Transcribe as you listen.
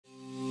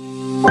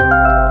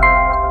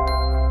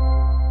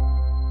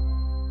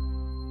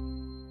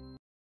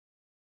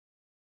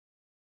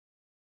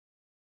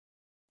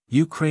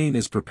Ukraine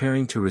is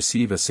preparing to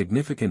receive a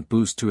significant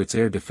boost to its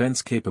air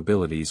defense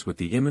capabilities with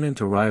the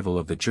imminent arrival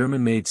of the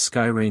German-made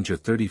Skyranger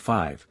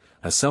 35,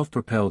 a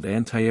self-propelled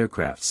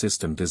anti-aircraft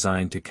system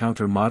designed to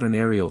counter modern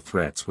aerial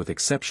threats with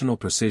exceptional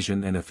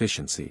precision and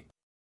efficiency.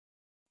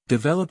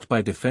 Developed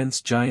by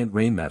defense giant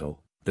Rheinmetall,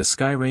 the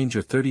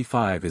Skyranger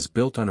 35 is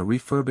built on a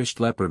refurbished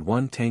Leopard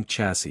 1 tank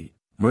chassis,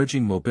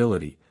 merging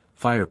mobility,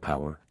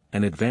 firepower,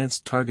 and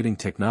advanced targeting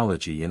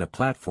technology in a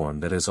platform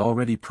that has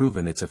already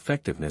proven its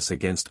effectiveness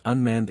against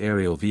unmanned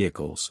aerial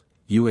vehicles,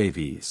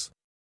 UAVs.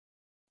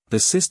 The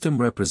system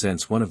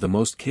represents one of the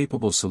most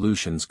capable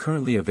solutions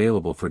currently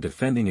available for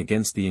defending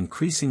against the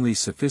increasingly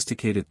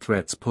sophisticated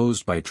threats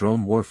posed by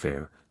drone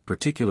warfare,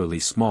 particularly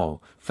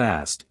small,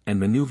 fast, and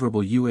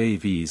maneuverable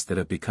UAVs that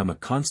have become a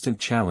constant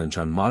challenge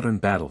on modern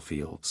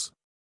battlefields.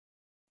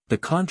 The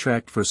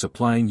contract for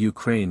supplying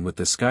Ukraine with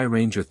the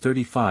Skyranger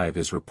 35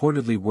 is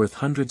reportedly worth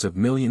hundreds of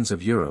millions of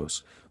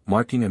euros,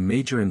 marking a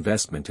major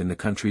investment in the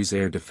country's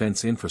air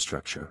defense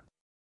infrastructure.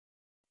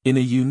 In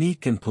a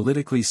unique and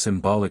politically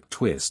symbolic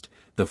twist,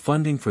 the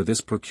funding for this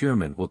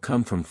procurement will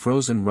come from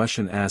frozen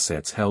Russian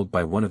assets held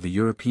by one of the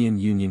European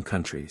Union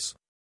countries.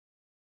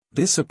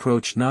 This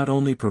approach not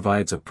only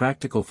provides a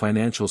practical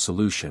financial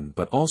solution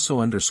but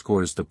also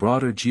underscores the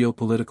broader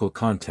geopolitical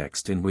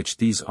context in which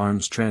these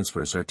arms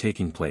transfers are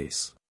taking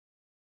place.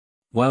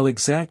 While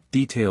exact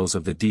details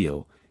of the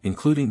deal,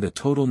 including the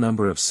total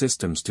number of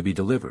systems to be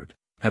delivered,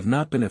 have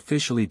not been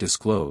officially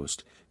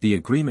disclosed, the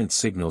agreement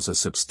signals a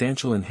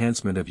substantial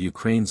enhancement of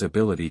Ukraine's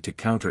ability to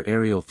counter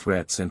aerial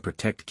threats and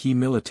protect key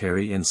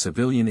military and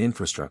civilian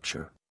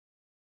infrastructure.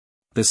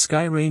 The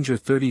Skyranger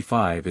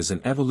 35 is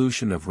an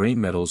evolution of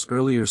Rheinmetall's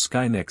earlier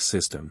Skynex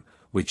system,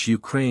 which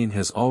Ukraine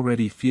has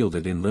already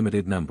fielded in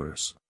limited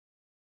numbers.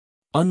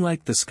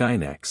 Unlike the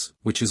Skynex,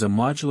 which is a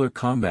modular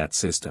combat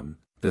system,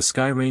 the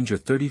Skyranger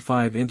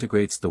 35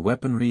 integrates the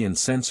weaponry and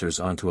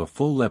sensors onto a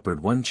full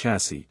Leopard 1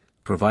 chassis,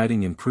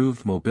 providing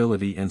improved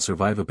mobility and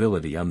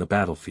survivability on the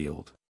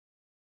battlefield.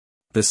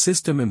 The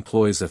system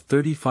employs a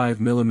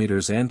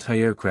 35mm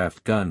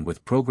anti-aircraft gun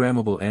with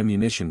programmable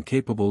ammunition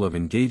capable of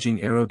engaging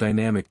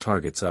aerodynamic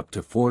targets up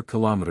to 4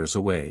 kilometers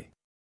away.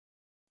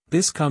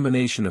 This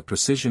combination of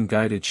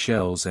precision-guided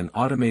shells and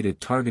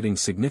automated targeting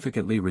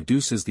significantly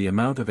reduces the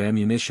amount of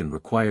ammunition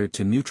required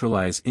to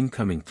neutralize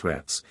incoming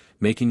threats,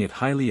 making it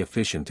highly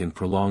efficient in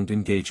prolonged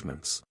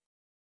engagements.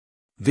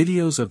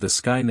 Videos of the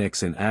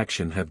Skynex in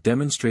action have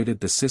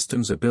demonstrated the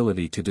system's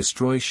ability to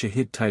destroy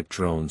Shahed-type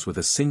drones with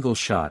a single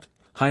shot,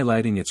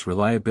 highlighting its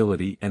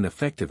reliability and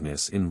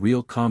effectiveness in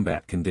real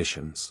combat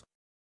conditions.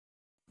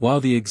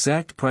 While the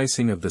exact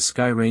pricing of the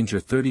Skyranger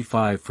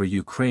 35 for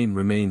Ukraine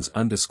remains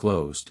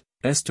undisclosed,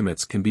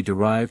 estimates can be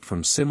derived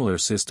from similar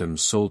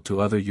systems sold to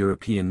other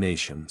European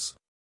nations.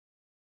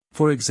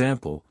 For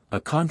example, a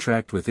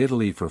contract with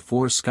Italy for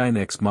 4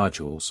 Skynex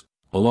modules,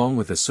 along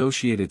with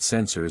associated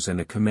sensors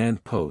and a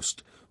command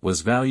post,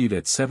 was valued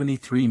at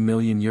 €73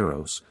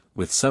 million,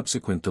 with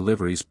subsequent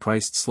deliveries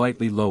priced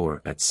slightly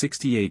lower at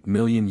 €68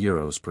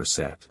 million per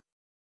set.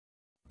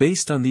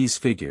 Based on these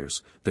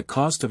figures, the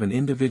cost of an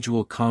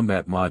individual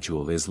combat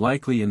module is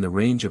likely in the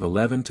range of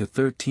 €11 to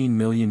 €13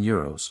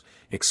 million,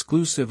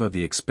 exclusive of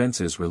the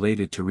expenses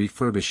related to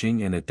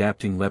refurbishing and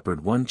adapting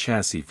Leopard 1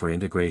 chassis for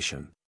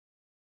integration.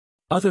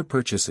 Other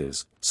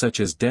purchases, such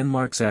as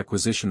Denmark's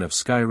acquisition of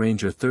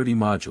Skyranger 30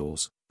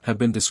 modules, have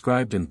been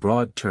described in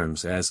broad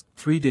terms as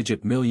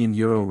three-digit million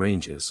euro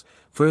ranges,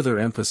 further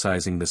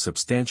emphasizing the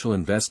substantial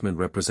investment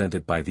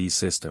represented by these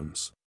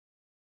systems.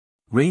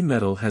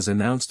 Rheinmetall has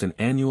announced an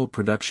annual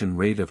production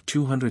rate of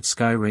 200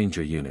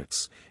 Skyranger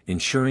units,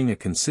 ensuring a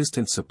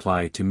consistent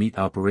supply to meet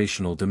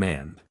operational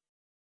demand.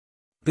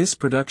 This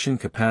production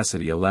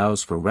capacity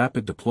allows for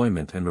rapid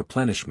deployment and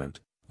replenishment,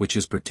 which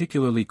is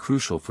particularly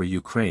crucial for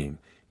Ukraine,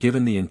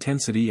 given the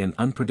intensity and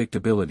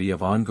unpredictability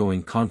of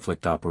ongoing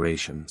conflict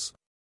operations.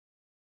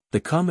 The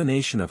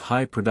combination of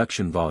high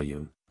production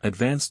volume,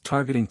 advanced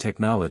targeting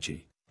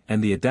technology,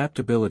 and the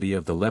adaptability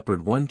of the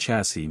Leopard 1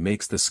 chassis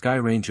makes the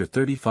Skyranger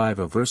 35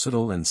 a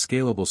versatile and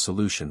scalable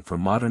solution for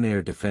modern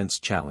air defense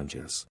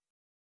challenges.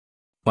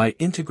 By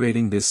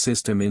integrating this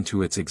system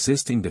into its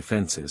existing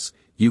defenses,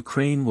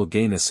 Ukraine will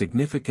gain a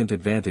significant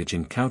advantage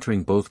in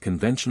countering both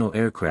conventional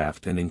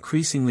aircraft and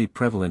increasingly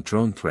prevalent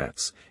drone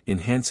threats,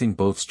 enhancing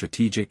both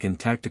strategic and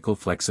tactical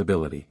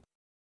flexibility.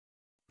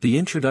 The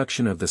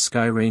introduction of the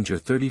Skyranger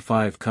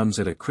 35 comes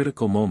at a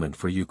critical moment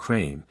for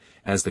Ukraine,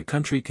 as the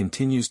country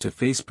continues to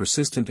face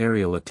persistent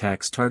aerial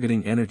attacks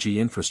targeting energy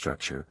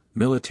infrastructure,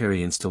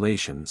 military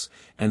installations,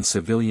 and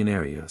civilian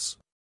areas.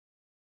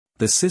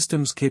 The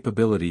system's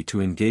capability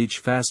to engage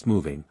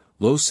fast-moving,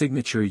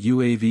 low-signature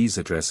UAVs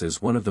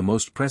addresses one of the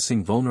most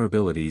pressing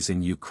vulnerabilities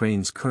in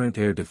Ukraine's current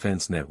air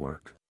defense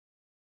network.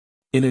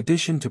 In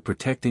addition to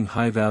protecting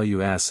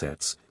high-value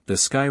assets, the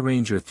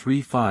Skyranger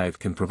 35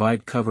 can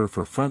provide cover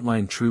for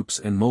frontline troops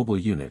and mobile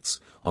units,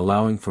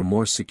 allowing for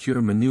more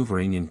secure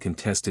maneuvering in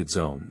contested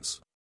zones.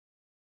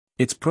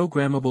 Its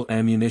programmable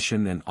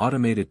ammunition and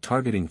automated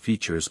targeting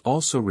features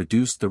also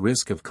reduce the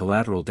risk of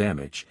collateral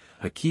damage,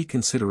 a key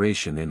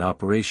consideration in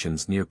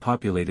operations near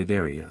populated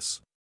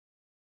areas.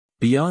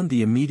 Beyond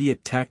the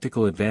immediate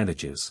tactical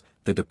advantages,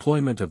 the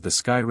deployment of the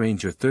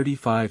Skyranger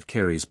 35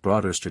 carries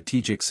broader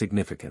strategic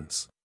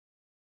significance.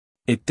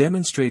 It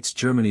demonstrates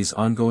Germany's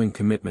ongoing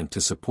commitment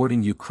to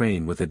supporting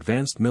Ukraine with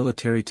advanced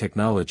military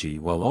technology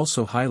while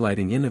also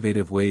highlighting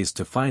innovative ways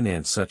to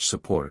finance such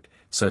support,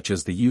 such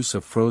as the use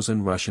of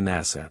frozen Russian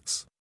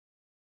assets.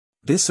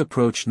 This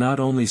approach not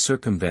only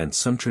circumvents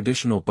some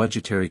traditional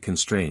budgetary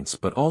constraints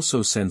but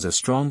also sends a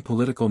strong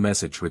political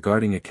message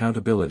regarding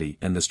accountability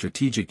and the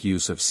strategic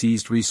use of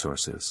seized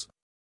resources.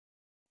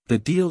 The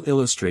deal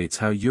illustrates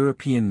how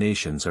European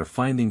nations are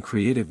finding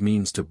creative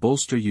means to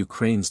bolster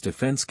Ukraine's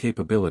defense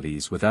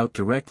capabilities without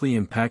directly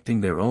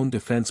impacting their own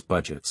defense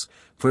budgets,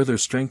 further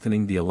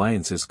strengthening the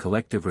alliance's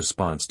collective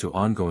response to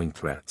ongoing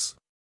threats.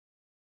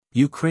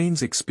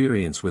 Ukraine's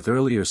experience with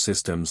earlier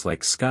systems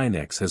like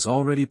Skynex has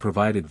already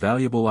provided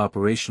valuable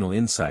operational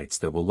insights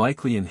that will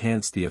likely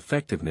enhance the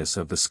effectiveness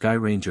of the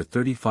Skyranger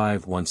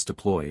 35 once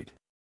deployed.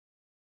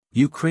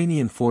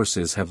 Ukrainian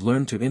forces have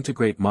learned to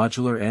integrate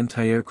modular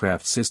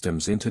anti-aircraft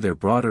systems into their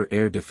broader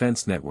air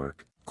defense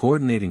network,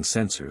 coordinating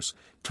sensors,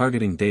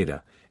 targeting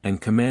data,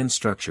 and command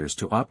structures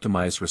to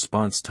optimize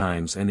response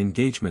times and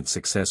engagement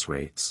success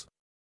rates.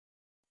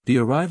 The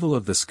arrival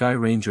of the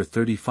Skyranger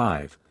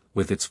 35,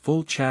 with its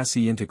full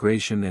chassis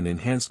integration and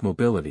enhanced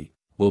mobility,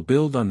 will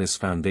build on this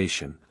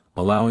foundation,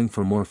 allowing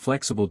for more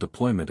flexible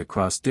deployment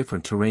across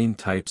different terrain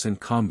types and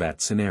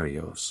combat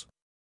scenarios.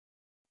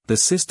 The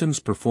system's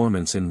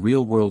performance in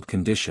real-world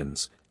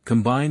conditions,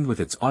 combined with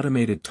its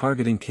automated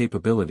targeting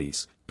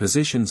capabilities,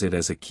 positions it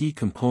as a key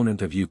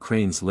component of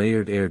Ukraine's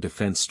layered air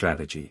defense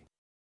strategy.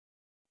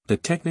 The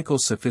technical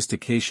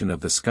sophistication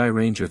of the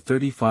Skyranger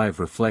 35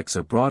 reflects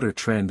a broader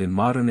trend in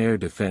modern air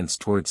defense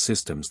towards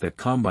systems that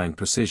combine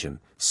precision,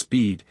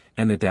 speed,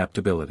 and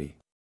adaptability.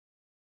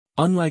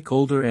 Unlike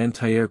older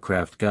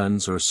anti-aircraft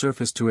guns or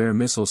surface-to-air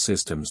missile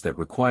systems that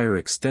require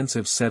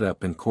extensive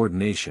setup and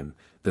coordination,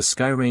 the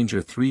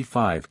Skyranger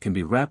 35 can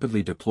be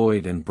rapidly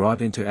deployed and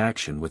brought into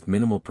action with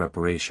minimal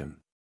preparation.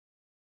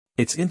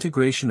 Its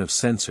integration of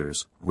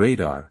sensors,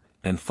 radar,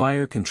 and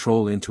fire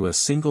control into a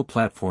single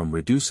platform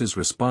reduces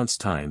response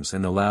times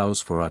and allows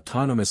for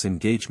autonomous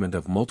engagement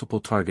of multiple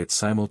targets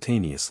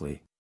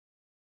simultaneously.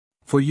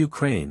 For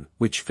Ukraine,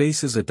 which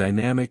faces a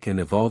dynamic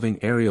and evolving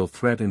aerial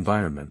threat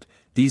environment,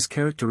 these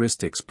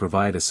characteristics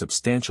provide a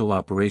substantial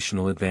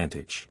operational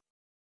advantage.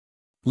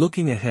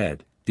 Looking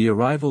ahead, the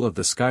arrival of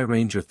the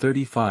Skyranger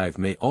 35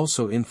 may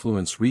also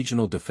influence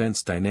regional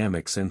defense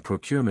dynamics and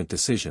procurement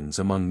decisions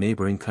among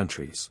neighboring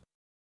countries.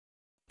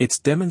 Its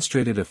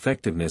demonstrated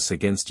effectiveness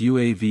against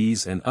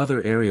UAVs and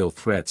other aerial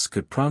threats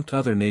could prompt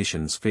other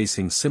nations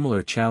facing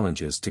similar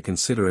challenges to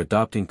consider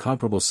adopting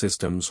comparable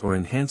systems or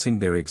enhancing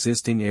their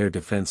existing air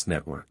defense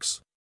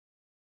networks.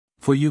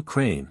 For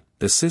Ukraine,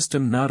 the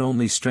system not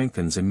only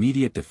strengthens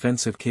immediate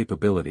defensive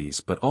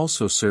capabilities but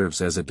also serves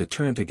as a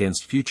deterrent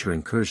against future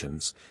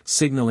incursions,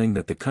 signaling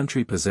that the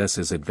country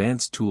possesses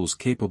advanced tools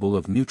capable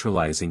of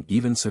neutralizing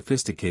even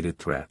sophisticated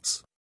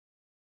threats.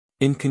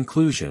 In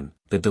conclusion,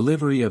 the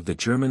delivery of the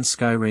German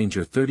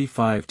Skyranger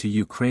 35 to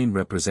Ukraine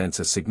represents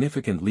a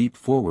significant leap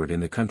forward in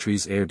the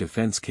country's air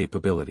defense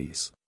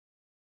capabilities.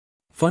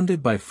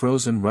 Funded by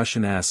frozen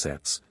Russian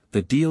assets,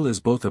 the deal is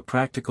both a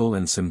practical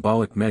and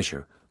symbolic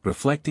measure,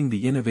 reflecting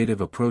the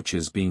innovative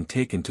approaches being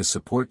taken to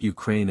support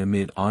Ukraine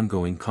amid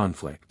ongoing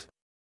conflict.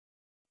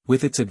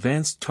 With its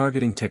advanced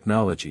targeting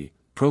technology,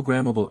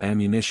 programmable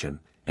ammunition,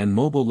 and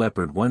mobile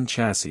Leopard 1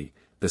 chassis,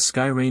 the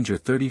Skyranger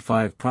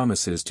 35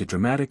 promises to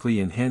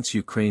dramatically enhance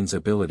Ukraine's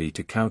ability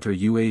to counter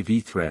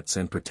UAV threats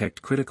and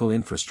protect critical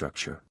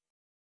infrastructure.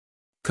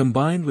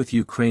 Combined with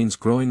Ukraine's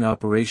growing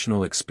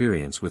operational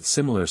experience with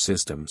similar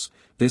systems,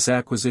 this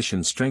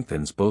acquisition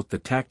strengthens both the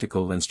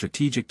tactical and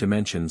strategic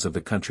dimensions of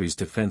the country's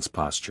defense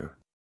posture.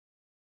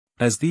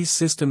 As these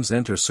systems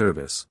enter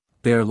service,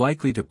 they are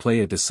likely to play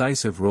a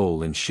decisive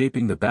role in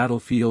shaping the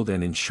battlefield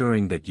and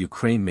ensuring that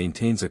Ukraine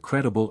maintains a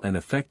credible and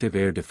effective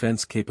air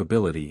defense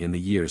capability in the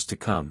years to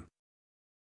come.